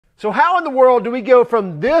So how in the world do we go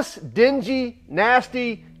from this dingy,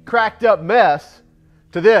 nasty, cracked up mess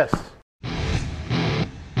to this?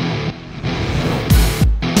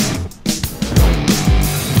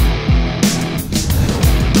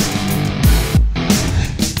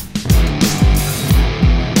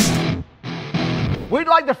 We'd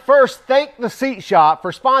like to first thank the Seat Shop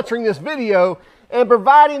for sponsoring this video and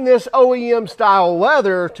providing this OEM style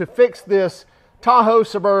leather to fix this Tahoe,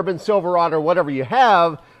 Suburban, Silverado, whatever you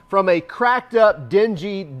have, from a cracked up,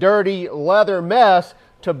 dingy, dirty leather mess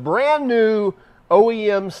to brand new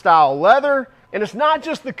OEM style leather. And it's not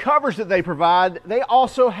just the covers that they provide, they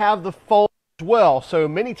also have the foam as well. So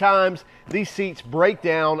many times these seats break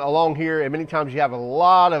down along here, and many times you have a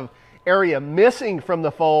lot of area missing from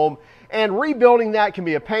the foam, and rebuilding that can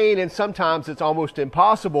be a pain, and sometimes it's almost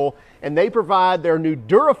impossible. And they provide their new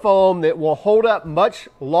DuraFoam that will hold up much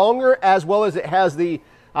longer, as well as it has the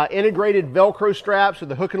integrated Velcro straps or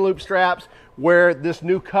the hook and loop straps where this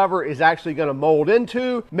new cover is actually going to mold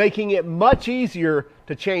into, making it much easier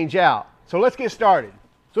to change out. So let's get started.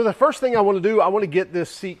 So the first thing I want to do, I want to get this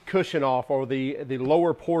seat cushion off, or the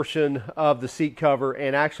lower portion of the seat cover,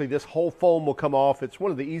 and actually this whole foam will come off. It's one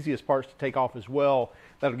of the easiest parts to take off as well.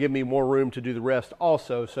 That'll give me more room to do the rest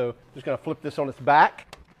also. So I'm just going to flip this on its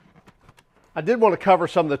back. I did want to cover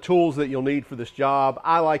some of the tools that you'll need for this job.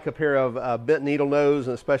 I like a pair of bent needle nose,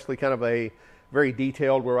 and especially kind of a very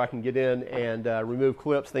detailed where I can get in and remove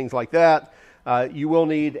clips, things like that. You will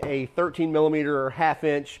need a 13 millimeter or 1/2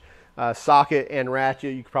 inch socket and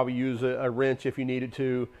ratchet. You could probably use a wrench if you needed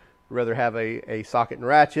to. I'd rather have a socket and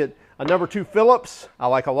ratchet. A number 2 Phillips. I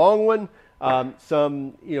like a long one.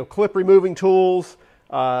 Some clip removing tools.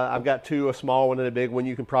 I've got 2, a small one and a big one.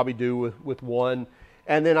 You can probably do with one.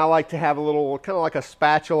 And then I like to have a little, kind of like a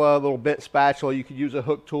spatula, a little bent spatula. You could use a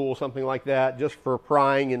hook tool, something like that, just for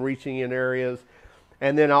prying and reaching in areas.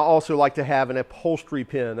 And then I also like to have an upholstery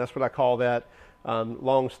pin. That's what I call that.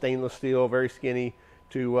 Long stainless steel, very skinny.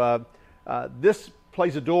 This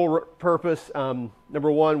plays a dual purpose.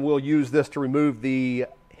 Number one, we'll use this to remove the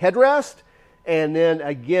headrest. And then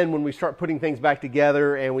again, when we start putting things back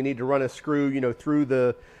together and we need to run a screw, through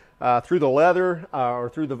the leather or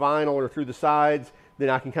through the vinyl or through the sides, then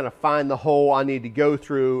I can kind of find the hole I need to go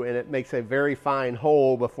through, and it makes a very fine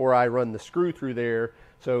hole before I run the screw through there.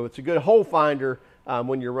 So it's a good hole finder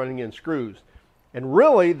when you're running in screws. And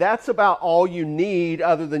really, that's about all you need,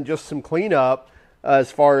 other than just some cleanup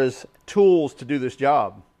as far as tools to do this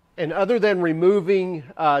job. And other than removing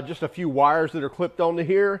just a few wires that are clipped onto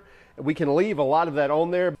here, we can leave a lot of that on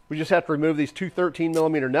there. We just have to remove these 2 13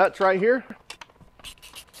 millimeter nuts right here.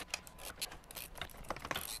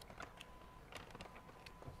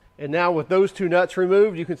 And now with those 2 nuts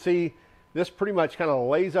removed, you can see this pretty much kind of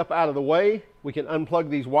lays up out of the way. We can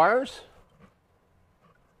unplug these wires.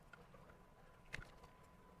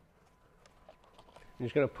 I'm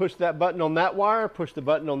just going to push that button on that wire, push the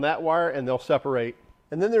button on that wire, and they'll separate.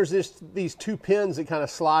 And then there's these 2 pins that kind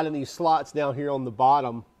of slide in these slots down here on the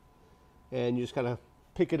bottom. And you just kind of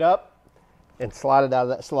pick it up and slide it out of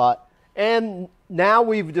that slot. And now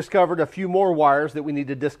we've discovered a few more wires that we need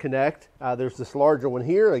to disconnect. There's this larger one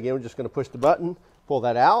here. Again, we're just going to push the button, pull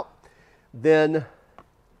that out. Then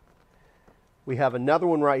we have another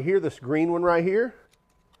one right here, this green one right here.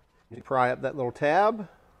 You pry up that little tab,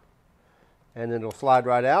 and then it'll slide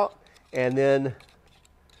right out. And then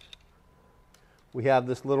we have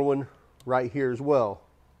this little one right here as well.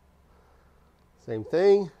 Same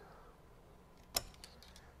thing.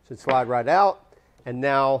 Should slide right out. And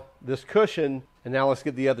now this cushion, and now let's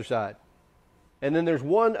get the other side. And then there's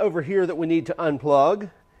one over here that we need to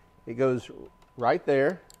unplug. It goes right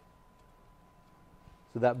there.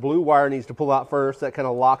 So that blue wire needs to pull out first. That kind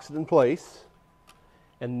of locks it in place.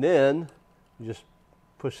 And then you just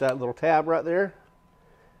push that little tab right there,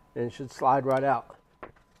 and it should slide right out.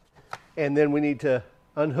 And then we need to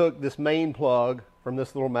unhook this main plug from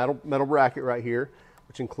this little metal bracket right here,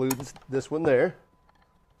 which includes this one there.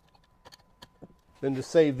 Then to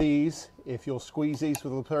save these, if you'll squeeze these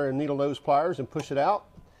with a pair of needle nose pliers and push it out,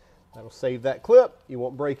 that'll save that clip. You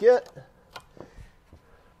won't break it.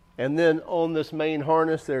 And then on this main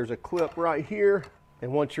harness, there's a clip right here.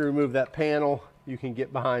 And once you remove that panel, you can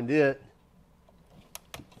get behind it.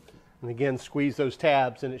 And again, squeeze those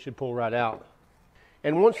tabs and it should pull right out.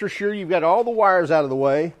 And once you're sure you've got all the wires out of the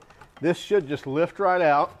way, this should just lift right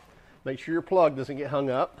out. Make sure your plug doesn't get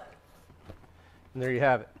hung up. And there you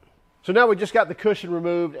have it. So now we just got the cushion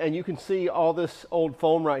removed, and you can see all this old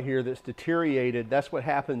foam right here that's deteriorated. That's what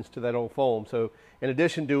happens to that old foam. So in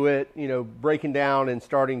addition to it, breaking down and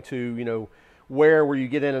starting to, wear where you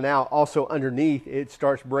get in and out, also underneath it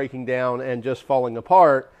starts breaking down and just falling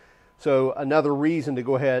apart. So another reason to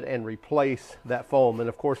go ahead and replace that foam. And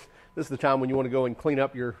of course, this is the time when you want to go and clean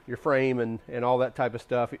up your frame and all that type of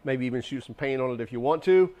stuff. Maybe even shoot some paint on it if you want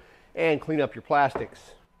to, and clean up your plastics.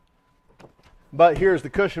 But here's the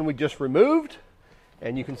cushion we just removed,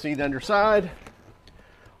 and you can see the underside.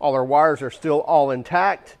 All our wires are still all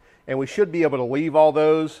intact, and we should be able to leave all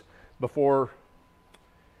those before,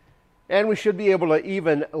 and we should be able to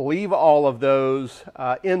even leave all of those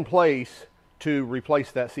in place to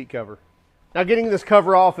replace that seat cover. Now, getting this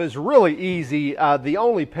cover off is really easy. The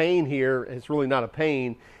only pain here, it's really not a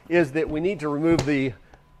pain, is that we need to remove the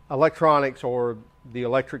electronics or the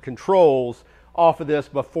electric controls off of this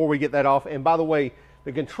before we get that off. And by the way,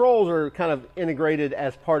 the controls are kind of integrated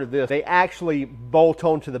as part of this. They actually bolt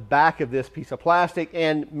onto the back of this piece of plastic,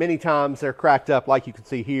 and many times they're cracked up, like you can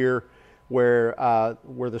see here, where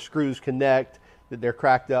the screws connect, that they're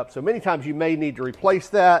cracked up. So many times you may need to replace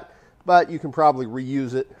that, but you can probably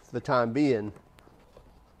reuse it for the time being.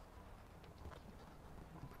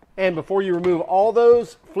 And before you remove all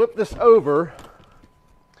those, flip this over,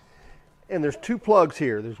 and there's two plugs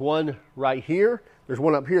here. There's one right here. There's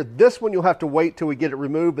one up here. This one you'll have to wait till we get it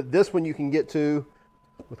removed, but this one you can get to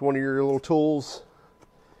with one of your little tools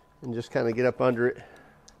and just kind of get up under it,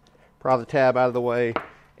 pry the tab out of the way,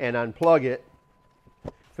 and unplug it.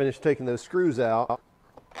 Finish taking those screws out,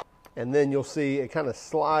 and then you'll see it kind of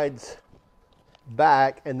slides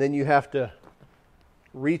back, and then you have to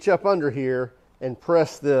reach up under here and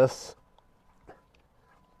press this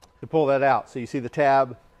to pull that out. So you see the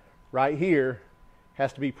tab right here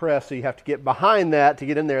has to be pressed, so you have to get behind that to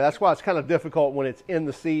get in there. That's why it's kind of difficult when it's in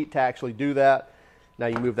the seat to actually do that. Now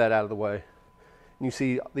you move that out of the way. And you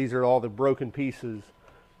see these are all the broken pieces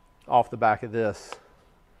off the back of this.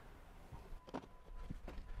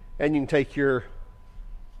 And you can take your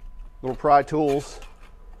little pry tools.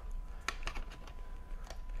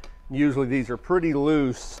 Usually these are pretty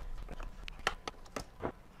loose.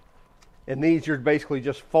 And these you're basically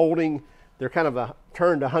just folding. They're kind of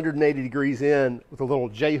turned 180 degrees in with a little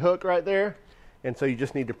J hook right there. And so you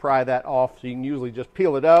just need to pry that off. So you can usually just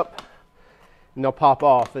peel it up and they'll pop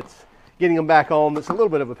off. It's getting them back on that's a little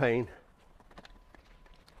bit of a pain.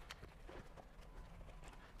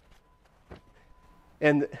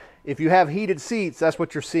 And if you have heated seats, that's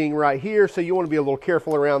what you're seeing right here. So you want to be a little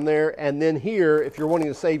careful around there. And then here, if you're wanting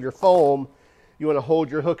to save your foam, you want to hold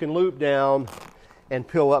your hook and loop down and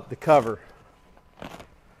peel up the cover.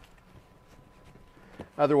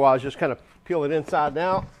 Otherwise, just kind of peel it inside and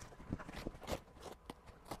out.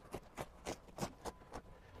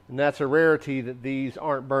 And that's a rarity that these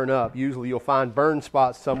aren't burned up. Usually you'll find burn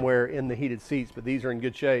spots somewhere in the heated seats, but these are in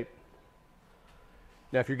good shape.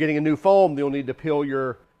 Now, if you're getting a new foam, you'll need to peel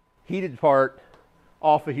your heated part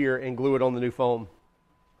off of here and glue it on the new foam.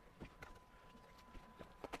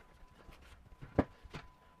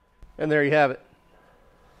 And there you have it.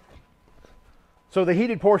 So the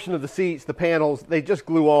heated portion of the seats, the panels, they just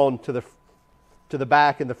glue on to the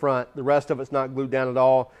back and the front. The rest of it's not glued down at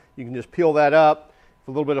all. You can just peel that up. If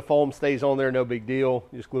a little bit of foam stays on there, no big deal.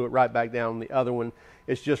 You just glue it right back down on the other one.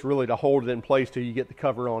 It's just really to hold it in place till you get the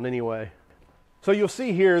cover on anyway. So you'll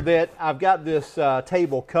see here that I've got this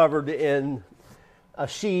table covered in a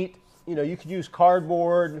sheet. You know, you could use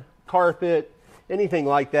cardboard, carpet, anything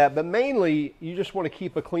like that. But mainly, you just want to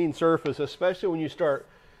keep a clean surface, especially when you start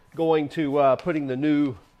going to putting the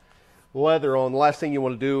new leather on. The last thing you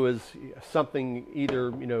want to do is something either,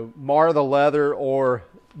 you know, mar the leather or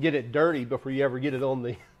get it dirty before you ever get it on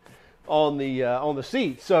the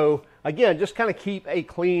seat. So again, just kind of keep a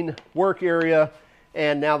clean work area.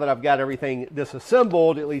 And now that I've got everything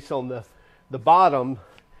disassembled, at least on the bottom,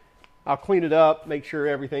 I'll clean it up, make sure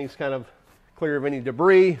everything's kind of clear of any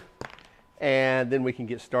debris, and then we can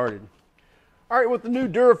get started. All right, with the new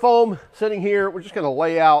DuraFoam sitting here, we're just going to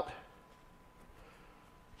lay out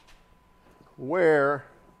where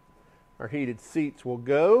our heated seats will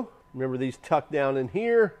go. Remember, these tuck down in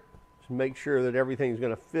here. Just make sure that everything's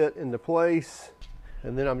going to fit into place.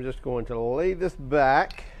 And then I'm just going to lay this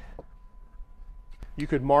back. You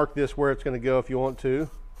could mark this where it's going to go if you want to.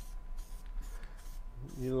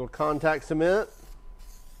 Use a little contact cement.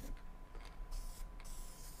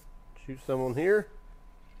 Shoot some on here.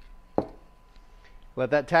 Let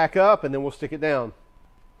that tack up and then we'll stick it down.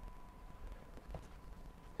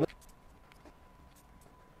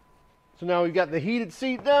 So now we've got the heated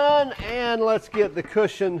seat done, and let's get the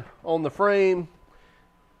cushion on the frame,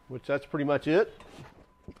 which that's pretty much it.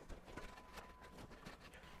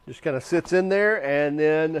 Just kind of sits in there, and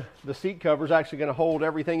then the seat cover is actually going to hold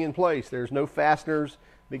everything in place. There's no fasteners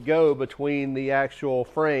that go between the actual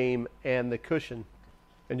frame and the cushion.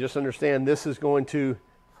 And just understand, this is going to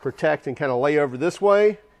protect and kind of lay over this way,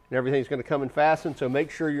 and everything's going to come and fasten. So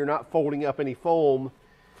make sure you're not folding up any foam,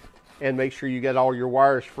 and make sure you get all your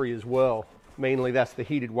wires free as well. Mainly that's the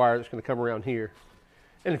heated wire that's going to come around here.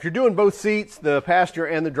 And if you're doing both seats, the passenger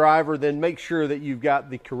and the driver, then make sure that you've got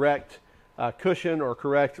the correct cushion or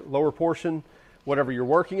correct lower portion, whatever you're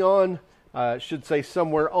working on. It should say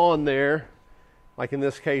somewhere on there, like in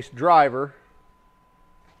this case, driver.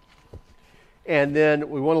 And then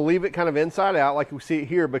we want to leave it kind of inside out like we see it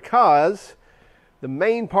here, because the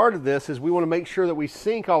main part of this is we want to make sure that we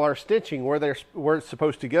sink all our stitching where it's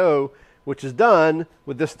supposed to go, which is done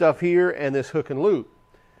with this stuff here and this hook and loop.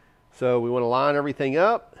 So we want to line everything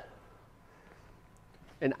up.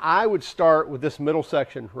 And I would start with this middle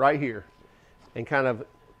section right here and kind of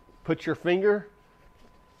put your finger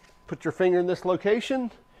in this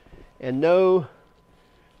location and know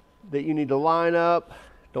that you need to line up.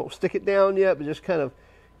 Don't stick it down yet, but just kind of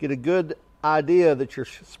get a good idea that you're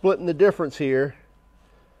splitting the difference here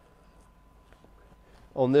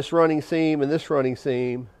on this running seam and this running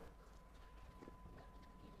seam.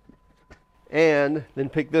 And then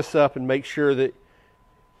pick this up and make sure that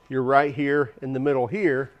you're right here in the middle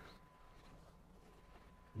here.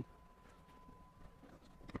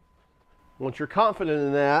 Once you're confident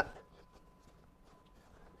in that,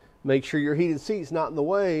 make sure your heated seat's not in the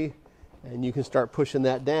way, and you can start pushing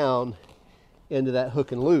that down into that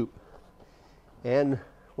hook and loop. And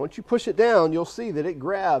once you push it down, you'll see that it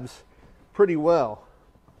grabs pretty well.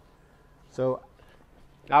 So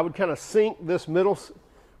I would kind of sink this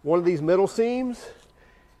one of these middle seams,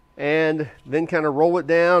 and then kind of roll it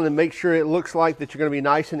down and make sure it looks like that you're going to be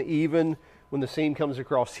nice and even when the seam comes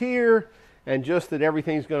across here, and just that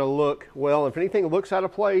everything's going to look well. If anything looks out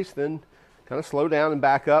of place, then kind of slow down and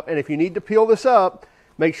back up. And if you need to peel this up,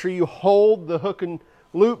 make sure you hold the hook and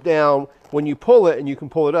loop down when you pull it, and you can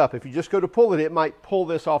pull it up. If you just go to pull it, it might pull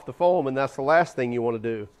this off the foam, and that's the last thing you want to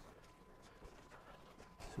do.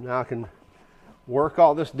 So now I can work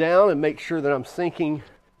all this down and make sure that I'm sinking.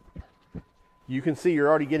 You can see you're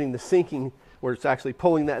already getting the sinking where it's actually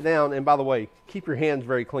pulling that down. And by the way, keep your hands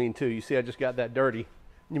very clean too. You see I just got that dirty.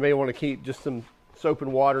 You may want to keep just some soap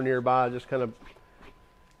and water nearby, just kind of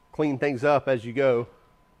clean things up as you go.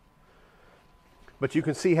 But you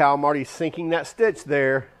can see how I'm already sinking that stitch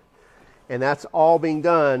there, and that's all being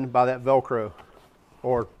done by that Velcro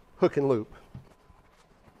or hook and loop.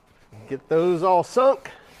 Get those all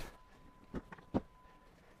sunk.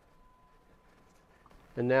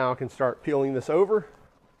 And now I can start peeling this over.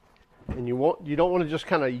 And you don't want to just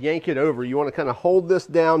kind of yank it over. You want to kind of hold this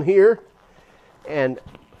down here and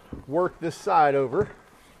work this side over.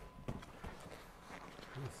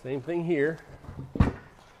 Same thing here.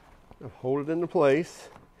 Hold it into place.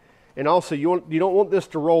 And also you don't want this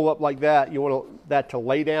to roll up like that. You want that to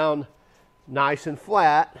lay down nice and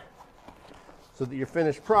flat so that your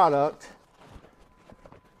finished product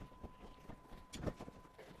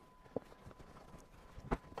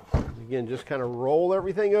again, just kind of roll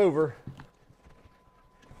everything over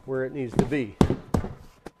where it needs to be.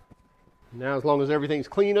 Now, as long as everything's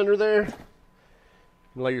clean under there, you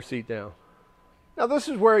can lay your seat down. Now, this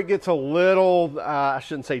is where it gets a little, I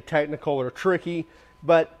shouldn't say technical or tricky,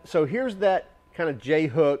 but so here's that kind of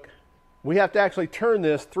J-hook. We have to actually turn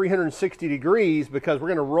this 360 degrees because we're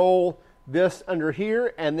going to roll this under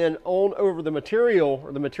here and then on over the material,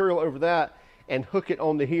 or the material over that, and hook it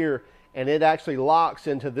onto here. And it actually locks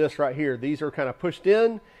into this right here. These are kind of pushed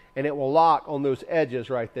in, and it will lock on those edges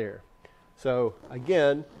right there. So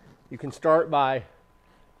again, you can start by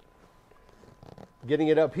getting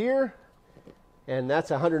it up here, and that's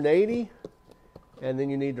 180, and then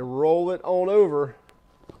you need to roll it on over.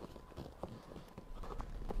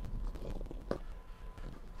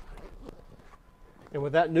 And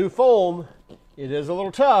with that new foam, it is a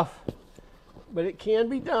little tough, but it can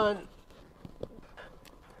be done.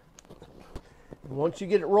 Once you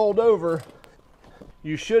get it rolled over,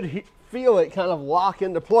 you should feel it kind of lock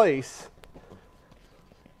into place.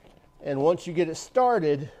 And once you get it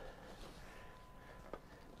started,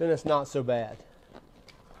 then it's not so bad.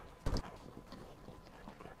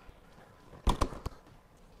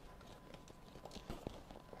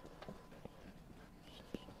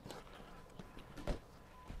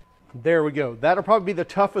 There we go. That'll probably be the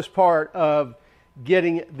toughest part of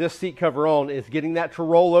getting this seat cover on, is getting that to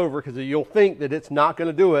roll over, because you'll think that it's not going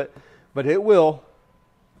to do it, but it will.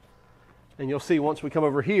 And you'll see once we come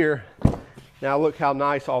over here. Now look how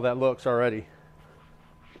nice all that looks already.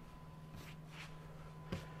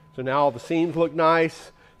 So now all the seams look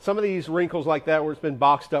nice. Some of these wrinkles like that where it's been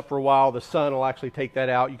boxed up for a while, the sun will actually take that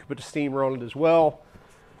out. You can put a steamer on it as well.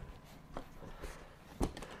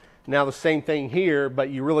 Now the same thing here, but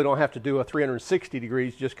you really don't have to do a 360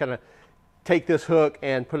 degrees. Just kind of take this hook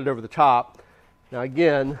and put it over the top. Now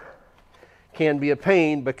again, can be a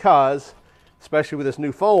pain because, especially with this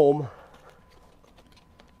new foam,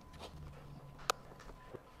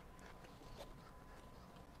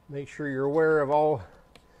 make sure you're aware of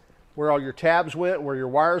where all your tabs went, where your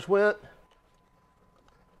wires went.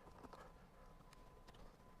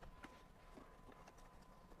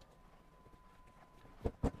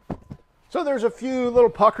 So there's a few little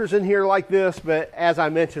puckers in here like this, but as I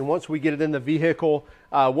mentioned, once we get it in the vehicle,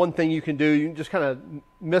 one thing you can do, you can just kind of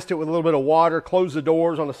mist it with a little bit of water, close the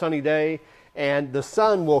doors on a sunny day, and the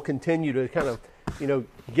sun will continue to kind of,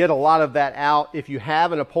 get a lot of that out. If you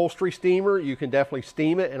have an upholstery steamer, you can definitely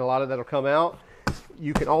steam it, and a lot of that will come out.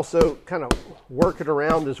 You can also kind of work it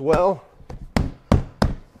around as well.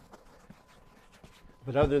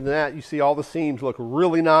 But other than that, you see all the seams look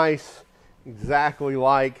really nice, exactly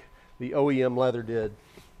like the OEM leather did.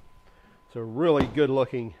 So really good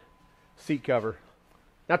looking seat cover.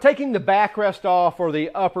 Now taking the backrest off or the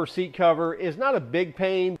upper seat cover is not a big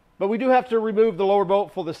pain, but we do have to remove the lower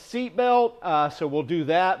bolt for the seat belt. So we'll do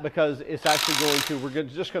that because it's actually we're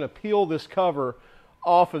just going to peel this cover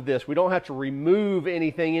off of this. We don't have to remove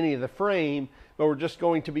anything, any of the frame, but we're just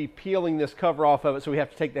going to be peeling this cover off of it. So we have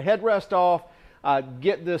to take the headrest off,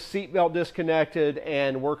 get this seat belt disconnected,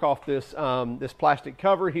 and work off this, this plastic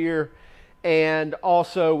cover here. And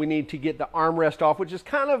also we need to get the armrest off, which is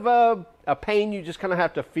kind of a pain. You just kind of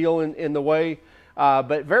have to feel in the way.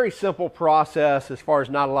 But very simple process as far as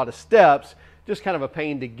not a lot of steps, just kind of a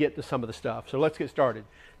pain to get to some of the stuff. So let's get started.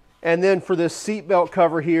 And then for this seat belt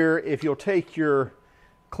cover here, if you'll take your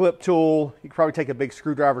clip tool, you can probably take a big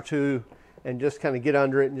screwdriver too, and just kind of get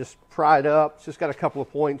under it and just pry it up. It's just got a couple of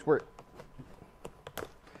points where it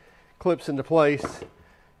clips into place.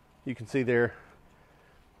 You can see there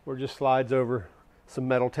where it just slides over some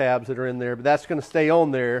metal tabs that are in there, but that's going to stay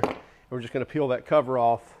on there. And we're just going to peel that cover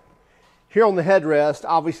off. Here on the headrest,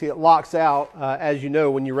 obviously it locks out. As you know,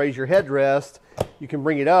 when you raise your headrest, you can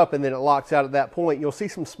bring it up and then it locks out at that point. You'll see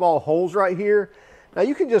some small holes right here. Now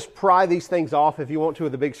you can just pry these things off if you want to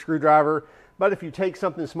with a big screwdriver, but if you take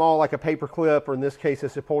something small like a paper clip, or in this case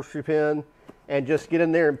it's a upholstery pin, and just get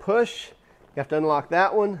in there and push, you have to unlock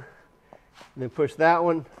that one, and then push that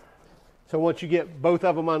one. So once you get both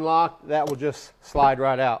of them unlocked, that will just slide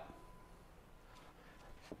right out.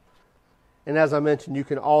 And as I mentioned, you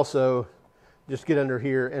can also just get under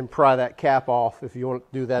here and pry that cap off if you want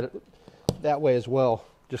to do that way as well,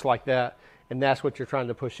 just like that. And that's what you're trying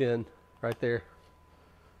to push in right there.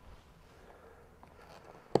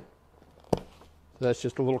 So that's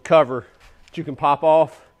just a little cover that you can pop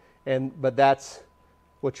off, but that's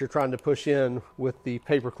what you're trying to push in with the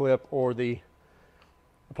paper clip or the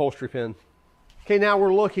upholstery pin. Okay, now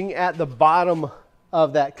we're looking at the bottom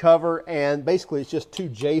of that cover, and basically it's just two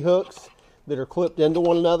J hooks that are clipped into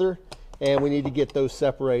one another, and we need to get those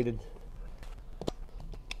separated.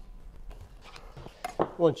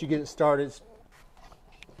 Once you get it started,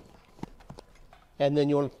 and then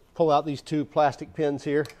you want to pull out these two plastic pins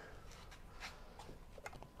here.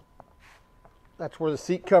 That's where the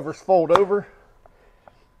seat covers fold over,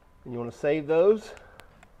 and you want to save those.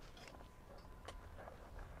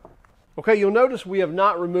 Okay, you'll notice we have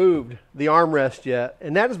not removed the armrest yet,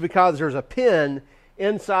 and that is because there's a pin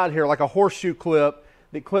inside here, like a horseshoe clip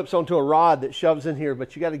that clips onto a rod that shoves in here,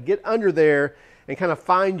 but you got to get under there and kind of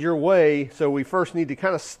find your way. So we first need to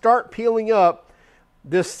kind of start peeling up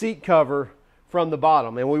this seat cover from the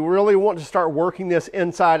bottom, and we really want to start working this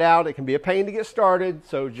inside out. It can be a pain to get started,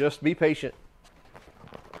 so just be patient.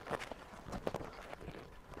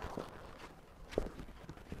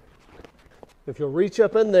 If you'll reach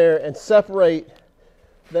up in there and separate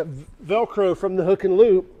that Velcro from the hook and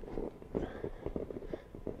loop,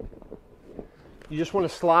 you just want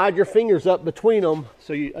to slide your fingers up between them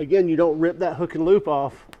so again you don't rip that hook and loop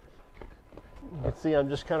off. You can see I'm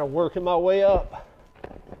just kind of working my way up.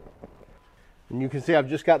 And you can see I've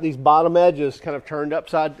just got these bottom edges kind of turned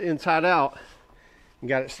inside out and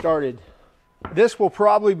got it started. This will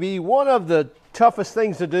probably be one of the toughest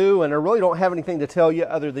things to do, and I really don't have anything to tell you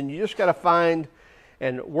other than you just got to find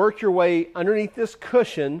and work your way underneath this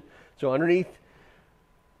cushion, so underneath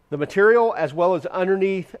the material as well as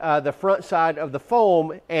underneath the front side of the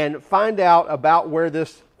foam, and find out about where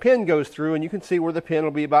this pin goes through. And you can see where the pin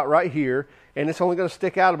will be about right here, and it's only going to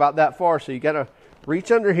stick out about that far, so you got to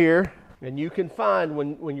reach under here, and you can find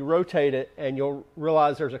when you rotate it, and you'll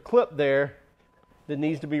realize there's a clip there that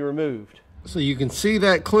needs to be removed. So you can see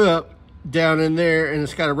that clip down in there, and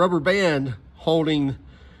it's got a rubber band holding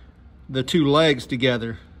the two legs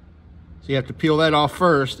together. So you have to peel that off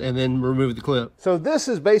first and then remove the clip. So this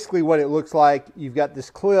is basically what it looks like. You've got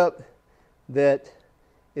this clip that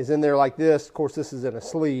is in there like this. Of course, this is in a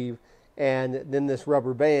sleeve. And then this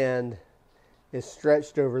rubber band is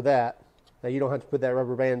stretched over that. Now you don't have to put that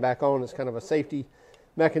rubber band back on. It's kind of a safety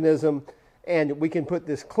mechanism. And we can put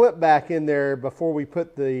this clip back in there before we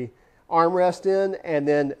put the armrest in. And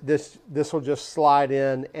then this will just slide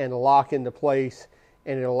in and lock into place.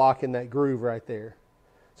 And it'll lock in that groove right there.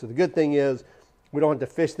 So the good thing is we don't have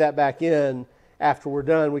to fish that back in after we're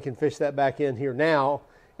done. We can fish that back in here now,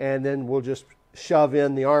 and then we'll just shove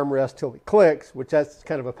in the armrest till it clicks, which that's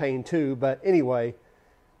kind of a pain too. But anyway,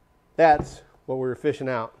 that's what we were fishing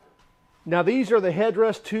out. Now these are the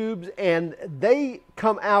headrest tubes, and they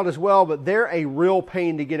come out as well, but they're a real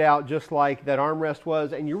pain to get out, just like that armrest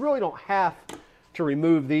was. And you really don't have to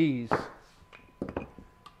remove these,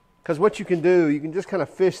 because what you can do, you can just kind of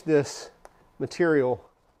fish this material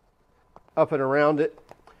up and around it.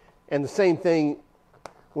 And the same thing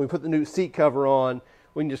when we put the new seat cover on,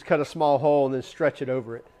 we can just cut a small hole and then stretch it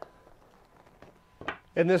over it.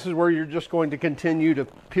 And this is where you're just going to continue to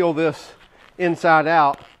peel this inside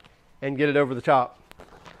out and get it over the top.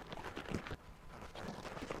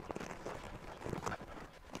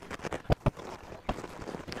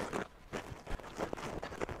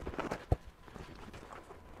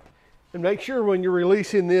 And make sure when you're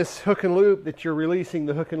releasing this hook and loop that you're releasing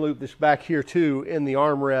the hook and loop that's back here too in the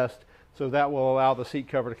armrest, so that will allow the seat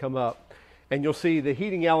cover to come up. And you'll see the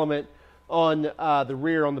heating element on the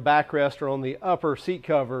rear, on the backrest, or on the upper seat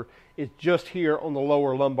cover is just here on the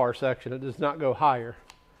lower lumbar section. It does not go higher.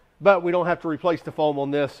 But we don't have to replace the foam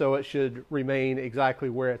on this, so it should remain exactly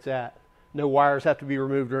where it's at. No wires have to be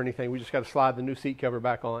removed or anything. We just got to slide the new seat cover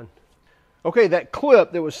back on. Okay, that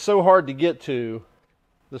clip that was so hard to get to,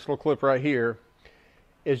 this little clip right here,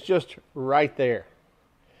 is just right there.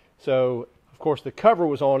 So, of course, the cover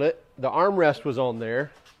was on it. The armrest was on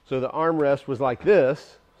there. So the armrest was like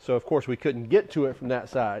this. So, of course, we couldn't get to it from that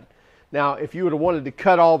side. Now, if you would have wanted to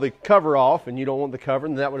cut all the cover off and you don't want the cover,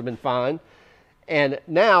 then that would have been fine. And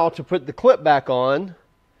now, to put the clip back on,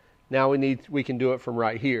 now we can do it from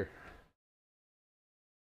right here.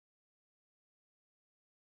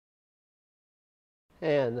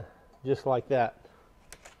 And just like that.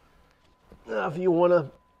 Now, if you want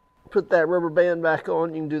to put that rubber band back on,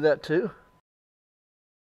 you can do that too.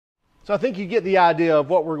 So I think you get the idea of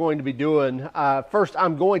what we're going to be doing. First,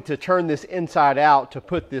 I'm going to turn this inside out to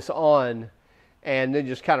put this on, and then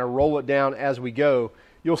just kind of roll it down as we go.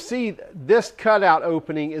 You'll see this cutout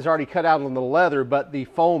opening is already cut out on the leather, but the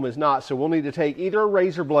foam is not. So we'll need to take either a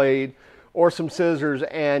razor blade or some scissors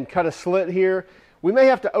and cut a slit here. We may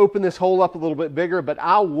have to open this hole up a little bit bigger, but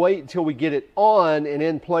I'll wait until we get it on and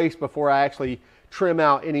in place before I actually trim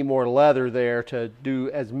out any more leather there to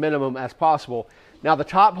do as minimum as possible. Now the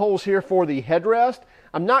top holes here for the headrest,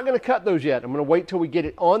 I'm not going to cut those yet. I'm going to wait till we get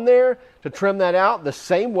it on there to trim that out. The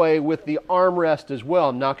same way with the armrest as well.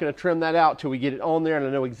 I'm not going to trim that out till we get it on there and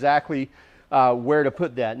I know exactly where to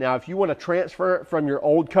put that. Now if you want to transfer it from your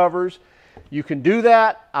old covers, you can do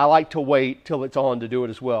that. I like to wait till it's on to do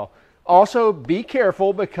it as well. Also, be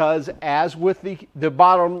careful, because as with the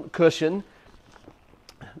bottom cushion,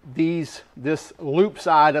 this loop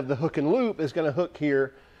side of the hook and loop is going to hook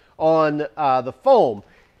here on the foam.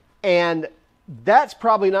 And that's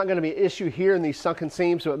probably not going to be an issue here in these sunken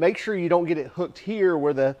seams, so make sure you don't get it hooked here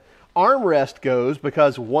where the armrest goes,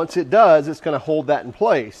 because once it does, it's going to hold that in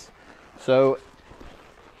place. So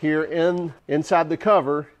here inside the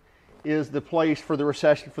cover is the place for the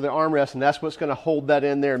recession for the armrest, and that's what's going to hold that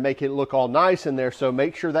in there and make it look all nice in there. So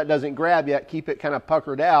make sure that doesn't grab yet. Keep it kind of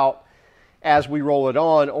puckered out as we roll it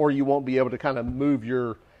on, or you won't be able to kind of move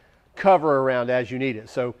your cover around as you need it.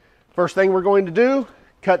 So first thing we're going to do,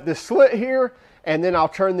 cut this slit here, and then I'll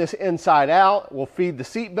turn this inside out. We'll feed the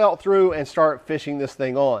seat belt through and start fishing this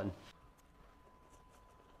thing on.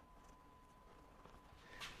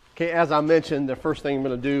 Okay, as I mentioned, the first thing I'm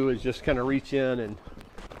going to do is just kind of reach in and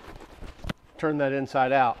turn that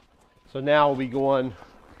inside out. So now we'll be going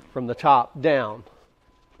from the top down.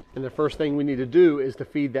 And the first thing we need to do is to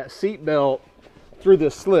feed that seat belt through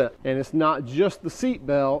this slit. And it's not just the seat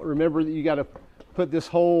belt. Remember that you got to put this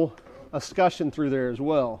whole escutcheon through there as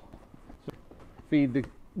well. So feed the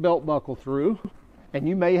belt buckle through. And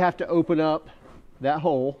you may have to open up that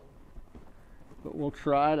hole, but we'll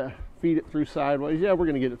try to feed it through sideways. Yeah, we're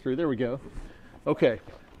going to get it through. There we go. Okay.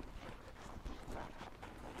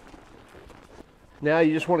 Now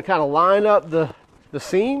you just want to kind of line up the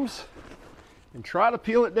seams and try to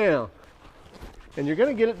peel it down. And you're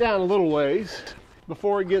going to get it down a little ways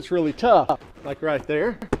before it gets really tough, like right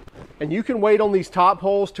there. And you can wait on these top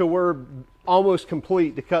holes till we're almost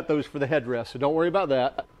complete to cut those for the headrest, so don't worry about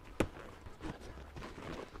that.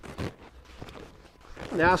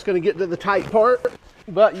 Now it's going to get to the tight part,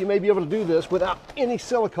 but you may be able to do this without any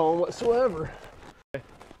silicone whatsoever. Okay.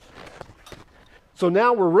 So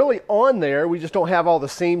now we're really on there, we just don't have all the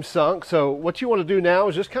seams sunk. So what you want to do now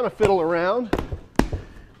is just kind of fiddle around.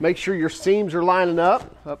 Make sure your seams are lining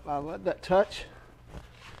up. I'll let that touch.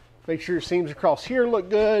 Make sure your seams across here look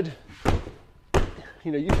good.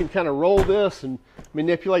 You know, you can kind of roll this and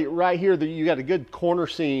manipulate right here. You got a good corner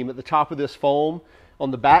seam at the top of this foam on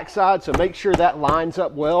the back side, so make sure that lines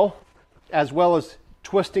up well as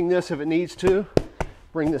twisting this if it needs to.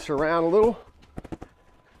 Bring this around a little.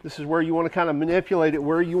 This is where you want to kind of manipulate it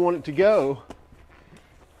where you want it to go.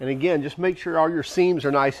 And again, just make sure all your seams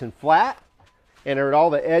are nice and flat and are at all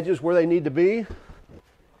the edges where they need to be.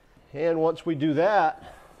 And once we do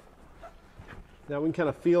that, now we can kind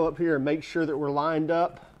of feel up here and make sure that we're lined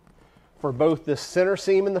up for both this center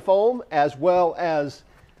seam in the foam as well as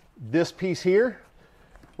this piece here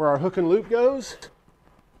where our hook and loop goes.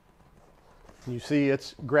 You see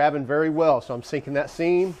it's grabbing very well, so I'm sinking that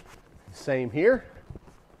seam. Same here.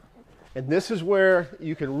 And this is where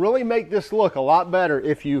you can really make this look a lot better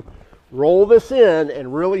if you roll this in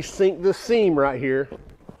and really sink this seam right here.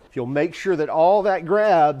 If you'll make sure that all that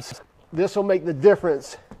grabs, this will make the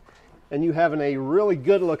difference and you having a really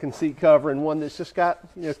good looking seat cover and one that's just got,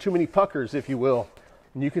 you know, too many puckers, if you will.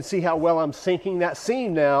 And you can see how well I'm sinking that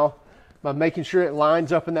seam now by making sure it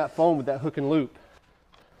lines up in that foam with that hook and loop.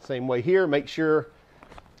 Same way here, make sure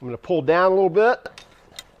I'm going to pull down a little bit.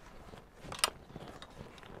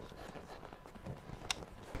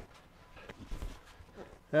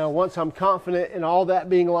 Now once I'm confident in all that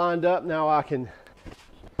being lined up, now I can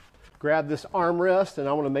grab this armrest and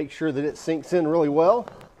I want to make sure that it sinks in really well.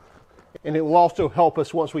 And it will also help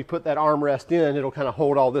us once we put that armrest in, it'll kind of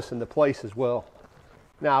hold all this into place as well.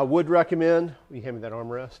 Now I would recommend, will you hand me that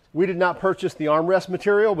armrest? We did not purchase the armrest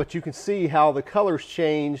material, but you can see how the colors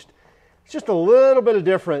changed. It's just a little bit of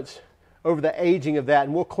difference over the aging of that,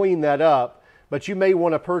 and we'll clean that up. But you may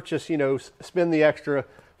want to purchase, you know, spend the extra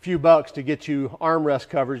few bucks to get you armrest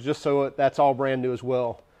covers just so that's all brand new as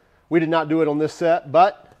well. We did not do it on this set,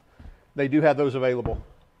 but they do have those available.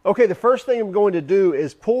 Okay, the first thing I'm going to do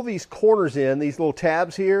is pull these corners in, these little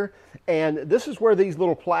tabs here, and this is where these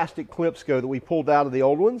little plastic clips go that we pulled out of the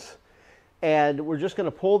old ones. And we're just going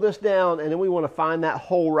to pull this down, and then we want to find that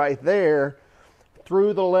hole right there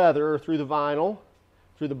through the leather, through the vinyl,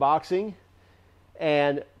 through the boxing,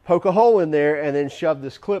 and poke a hole in there and then shove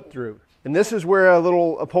this clip through. And this is where a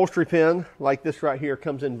little upholstery pin like this right here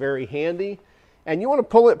comes in very handy. And you want to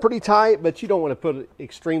pull it pretty tight, but you don't want to put it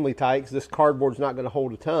extremely tight because this cardboard's not going to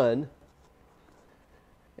hold a ton.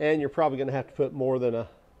 And you're probably going to have to put more than a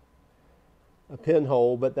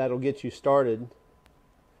pinhole, but that'll get you started.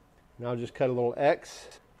 And I'll just cut a little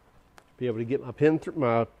X, be able to get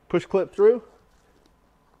my push clip through,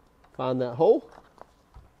 find that hole,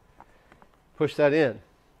 push that in.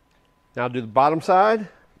 Now I'll do the bottom side.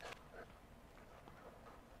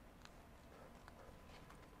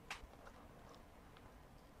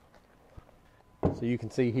 So you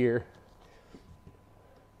can see here,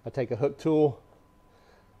 I take a hook tool,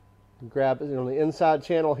 grab it on the inside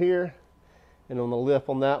channel here and on the lip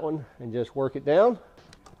on that one and just work it down.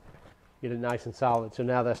 Get it nice and solid. So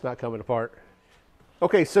now that's not coming apart.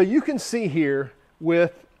 Okay, so you can see here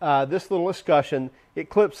with this little escutcheon, it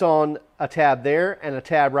clips on a tab there and a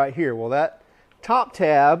tab right here. Well, that top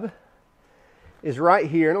tab is right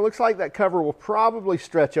here, and it looks like that cover will probably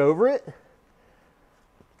stretch over it.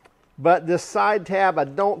 But this side tab, I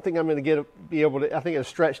don't think I'm going to be able to, I think it'll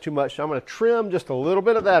stretch too much. So I'm going to trim just a little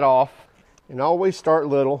bit of that off, and always start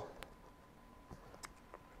little.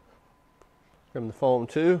 Trim the foam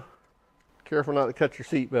too. Careful not to cut your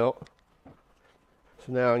seat belt.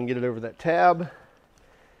 So now I can get it over that tab.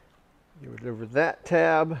 Get it over that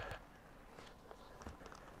tab.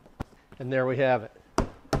 And there we have it.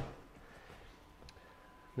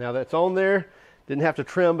 Now that's on there. Didn't have to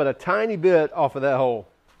trim but a tiny bit off of that hole.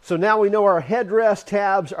 So now we know our headrest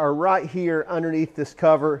tabs are right here underneath this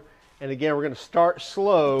cover. And again, we're going to start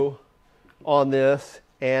slow on this.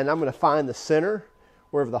 And I'm going to find the center,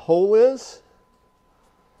 wherever the hole is.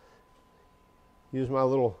 Use my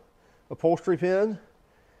little upholstery pin.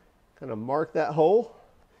 Kind of mark that hole.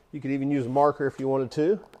 You could even use a marker if you wanted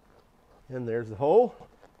to. And there's the hole.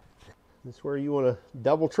 This is where you want to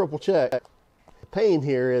double, triple check. The pain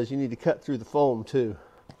here is you need to cut through the foam too.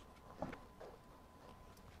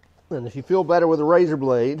 And if you feel better with a razor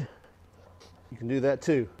blade, you can do that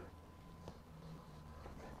too.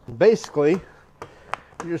 And basically,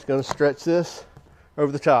 you're just going to stretch this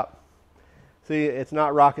over the top. See, it's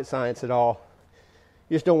not rocket science at all.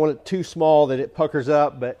 You just don't want it too small that it puckers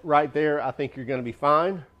up, but right there I think you're going to be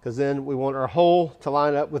fine, because then we want our hole to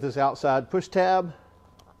line up with this outside push tab.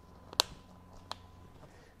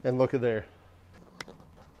 And look at there.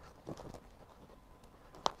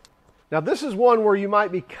 Now this is one where you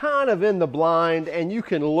might be kind of in the blind, and you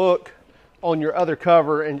can look on your other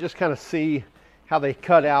cover and just kind of see how they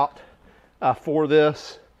cut out for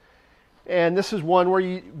this. And this is one where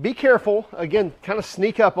you be careful, again, kind of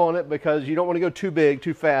sneak up on it, because you don't want to go too big,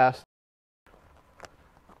 too fast.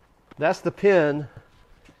 That's the pin.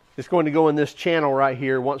 It's going to go in this channel right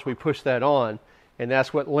here once we push that on, and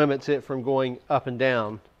that's what limits it from going up and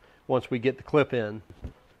down once we get the clip in.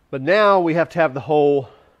 But now we have to have the hole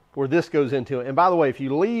where this goes into it. And by the way, if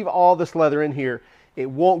you leave all this leather in here, it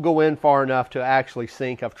won't go in far enough to actually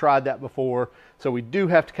sink. I've tried that before, so we do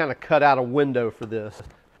have to kind of cut out a window for this.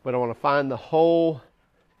 But I want to find the hole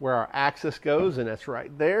where our axis goes, and that's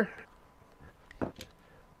right there.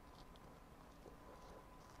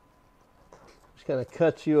 Just kind of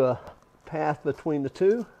cut you a path between the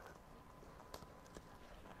two.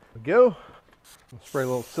 There we go. I'll spray a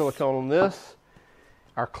little silicone on this.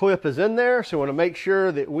 Our clip is in there, so we want to make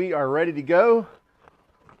sure that we are ready to go.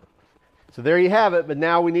 So there you have it, but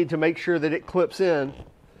now we need to make sure that it clips in.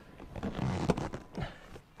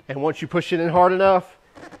 And once you push it in hard enough,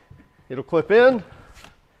 it'll clip in,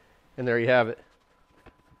 and there you have it.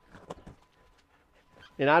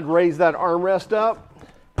 And I'd raise that armrest up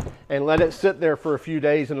and let it sit there for a few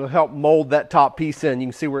days, and it'll help mold that top piece in. You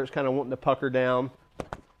can see where it's kind of wanting to pucker down.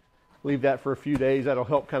 Leave that for a few days. That'll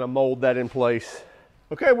help kind of mold that in place.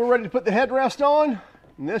 Okay, we're ready to put the headrest on,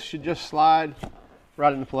 and this should just slide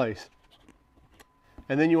right into place.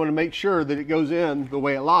 And then you want to make sure that it goes in the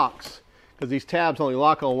way it locks, because these tabs only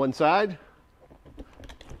lock on one side.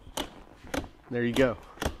 There you go.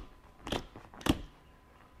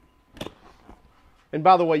 And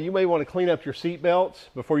by the way, you may want to clean up your seat belts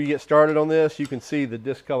before you get started on this. You can see the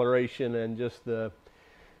discoloration and just the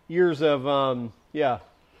years of,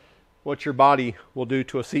 what your body will do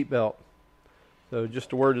to a seat belt. So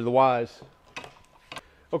just a word to the wise.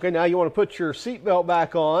 Okay, now you want to put your seat belt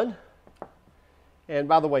back on. And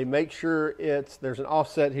by the way, make sure there's an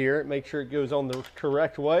offset here. Make sure it goes on the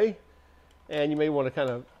correct way. And you may want to kind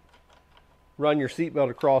of run your seatbelt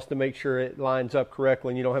across to make sure it lines up correctly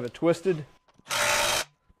and you don't have it twisted.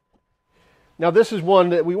 Now this is one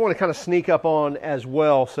that we want to kind of sneak up on as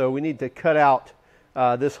well, so we need to cut out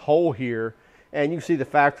this hole here. And you can see the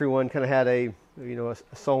factory one kind of had a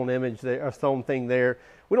sewn image there, a sewn thing there.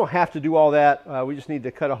 We don't have to do all that. We just need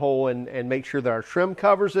to cut a hole and make sure that our trim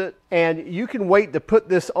covers it. And you can wait to put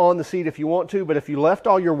this on the seat if you want to, but if you left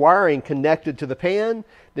all your wiring connected to the pan,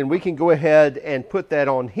 then we can go ahead and put that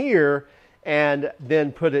on here and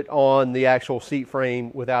then put it on the actual seat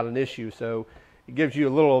frame without an issue. So it gives you a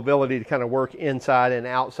little ability to kind of work inside and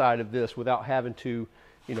outside of this without having to,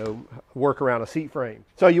 work around a seat frame.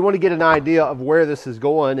 So you want to get an idea of where this is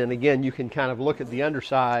going, and again, you can kind of look at the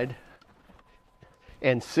underside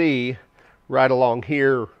and see right along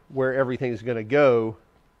here where everything's going to go.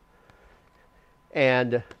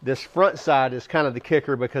 And this front side is kind of the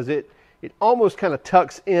kicker, because it almost kind of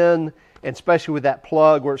tucks in, and especially with that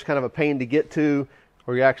plug where it's kind of a pain to get to,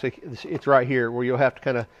 or it's right here where you'll have to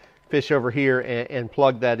kind of fish over here and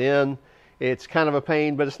plug that in. It's kind of a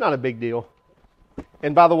pain, but it's not a big deal.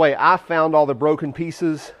 And by the way, I found all the broken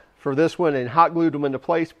pieces for this one and hot glued them into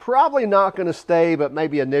place. Probably not going to stay, but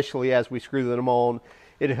maybe initially as we screw them on,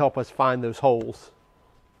 it'll help us find those holes.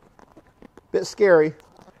 Bit scary.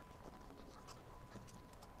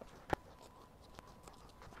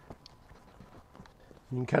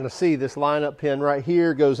 You can kind of see this lineup pin right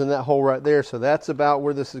here goes in that hole right there. So that's about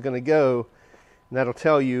where this is going to go. And that'll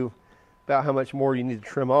tell you about how much more you need to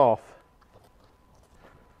trim off.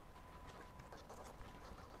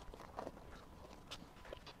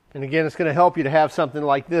 And again, it's going to help you to have something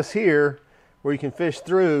like this here where you can fish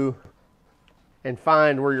through and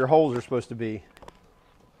find where your holes are supposed to be.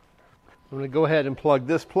 I'm going to go ahead and plug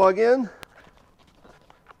this plug in.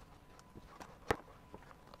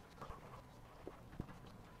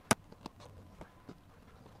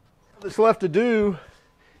 What's left to do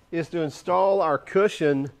is to install our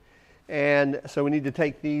cushion, and so we need to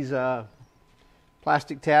take these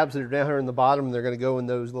plastic tabs that are down here in the bottom. They're going to go in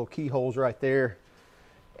those little keyholes right there.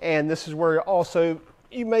 And this is where also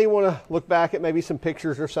you may want to look back at maybe some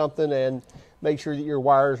pictures or something and make sure that your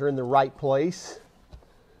wires are in the right place.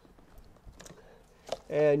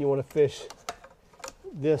 And you want to fish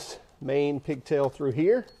this main pigtail through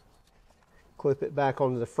here, clip it back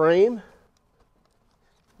onto the frame.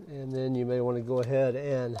 And then you may want to go ahead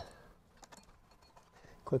and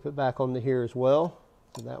clip it back onto here as well.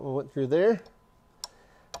 So that one went through there, and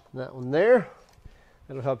that one there.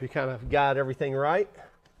 That'll help you kind of guide everything right.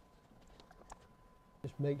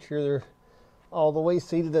 Just make sure they're all the way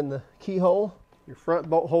seated in the keyhole. Your front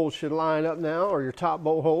bolt holes should line up now, or your top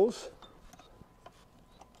bolt holes.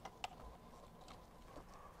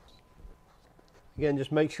 Again,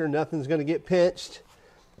 just make sure nothing's going to get pinched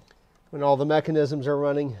when all the mechanisms are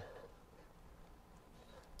running.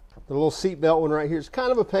 The little seat belt one right here is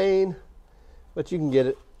kind of a pain, but you can get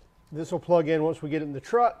it. This will plug in once we get it in the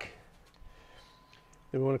truck.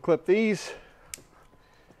 Then we want to clip these,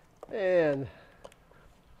 and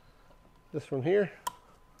this one here.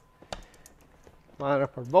 Line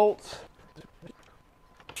up our bolts.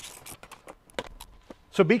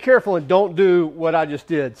 So be careful and don't do what I just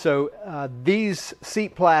did. So these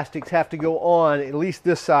seat plastics have to go on, at least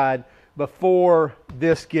this side, before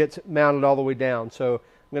this gets mounted all the way down. So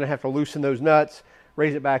I'm going to have to loosen those nuts,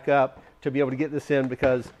 raise it back up to be able to get this in,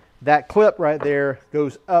 because that clip right there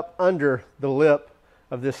goes up under the lip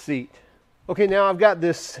of this seat. Okay, now I've got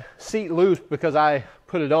this seat loose because I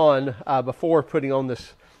put it on before putting on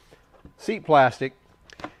this seat plastic,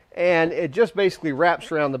 and it just basically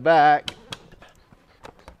wraps around the back.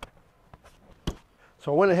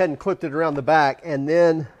 So I went ahead and clipped it around the back, and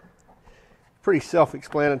then pretty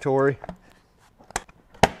self-explanatory.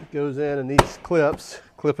 It goes in, and these clips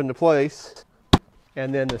clip into place,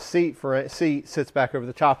 and then the seat sits back over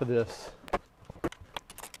the top of this.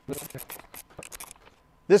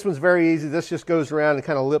 This one's very easy. This just goes around and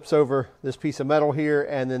kind of lips over this piece of metal here,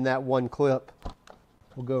 and then that one clip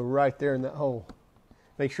will go right there in that hole.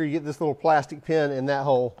 Make sure you get this little plastic pin in that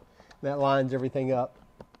hole. That lines everything up.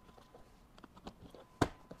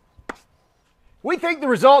 We think the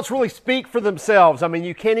results really speak for themselves. I mean,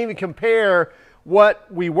 you can't even compare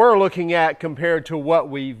what we were looking at compared to what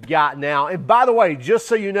we've got now. And by the way, just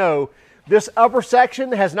so you know, this upper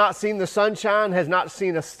section has not seen the sunshine, has not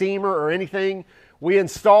seen a steamer or anything. We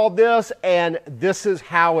installed this, and this is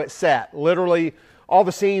how it sat. Literally, all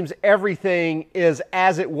the seams, everything is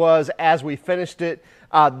as it was as we finished it.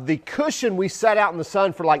 The cushion we set out in the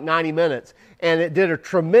sun for like 90 minutes, and it did a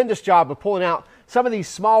tremendous job of pulling out some of these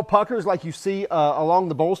small puckers like you see along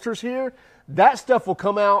the bolsters here. That stuff will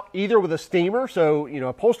come out either with a steamer. So, you know,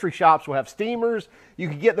 upholstery shops will have steamers. You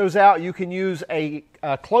can get those out. You can use a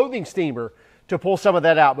clothing steamer to pull some of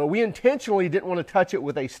that out. But we intentionally didn't want to touch it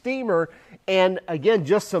with a steamer. And again,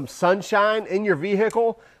 just some sunshine in your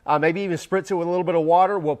vehicle, maybe even spritz it with a little bit of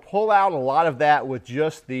water, will pull out a lot of that with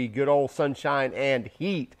just the good old sunshine and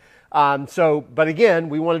heat. But again,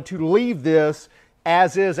 we wanted to leave this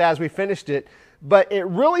as is as we finished it. But it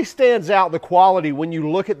really stands out, the quality, when you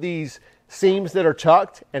look at these seams that are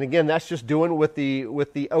tucked. And again, that's just doing with the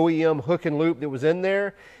OEM hook and loop that was in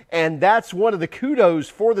there. And that's one of the kudos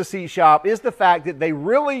for the seat shop, is the fact that they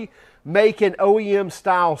really make an OEM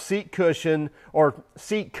style seat cushion or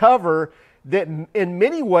seat cover that in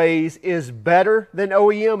many ways is better than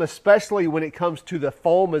OEM, especially when it comes to the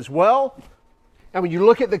foam as well. And when you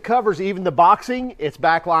look at the covers, even the boxing, it's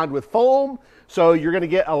backlined with foam. So you're going to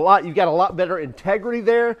get you've got a lot better integrity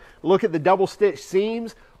there. Look at the double stitch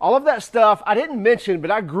seams. All of that stuff I didn't mention, but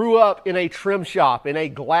I grew up in a trim shop, in a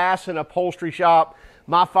glass and upholstery shop.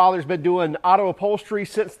 My father's been doing auto upholstery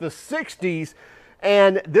since the 60s.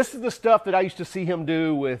 And this is the stuff that I used to see him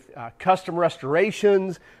do with custom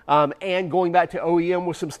restorations and going back to OEM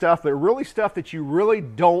with some stuff, but really stuff that you really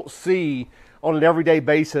don't see on an everyday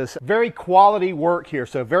basis. Very quality work here,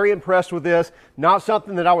 so very impressed with this. Not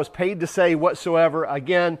something that I was paid to say whatsoever.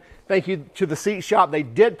 Again, thank you to the seat shop. They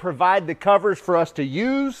did provide the covers for us to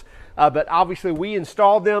use, but obviously we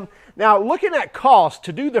installed them. Now, looking at cost,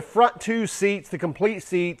 to do the front two seats, the complete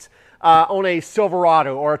seats, on a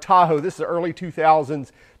Silverado or a Tahoe, this is the early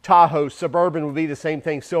 2000s Tahoe. Suburban would be the same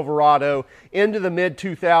thing. Silverado into the mid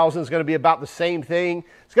 2000s is going to be about the same thing.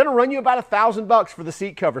 It's going to run you about $1,000 for the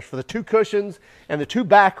seat covers, for the two cushions and the two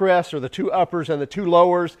backrests, or the two uppers and the two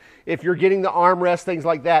lowers. If you're getting the armrest, things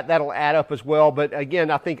like that, that'll add up as well. But again,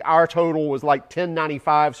 I think our total was like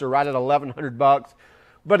 $1,095, so right at $1,100.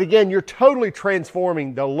 But again, you're totally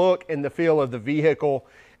transforming the look and the feel of the vehicle.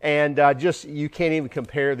 And just, you can't even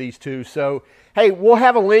compare these two. So, hey, we'll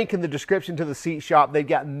have a link in the description to the seat shop. They've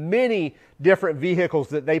got many different vehicles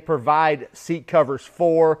that they provide seat covers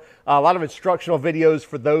for. A lot of instructional videos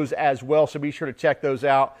for those as well, so be sure to check those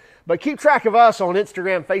out. But keep track of us on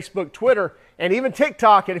Instagram, Facebook, Twitter, and even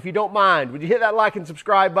TikTok. And if you don't mind, would you hit that like and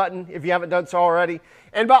subscribe button if you haven't done so already?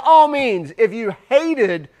 And by all means, if you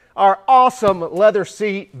hated our awesome leather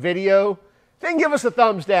seat video, then give us a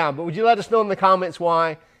thumbs down. But would you let us know in the comments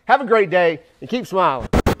why? Have a great day and keep smiling.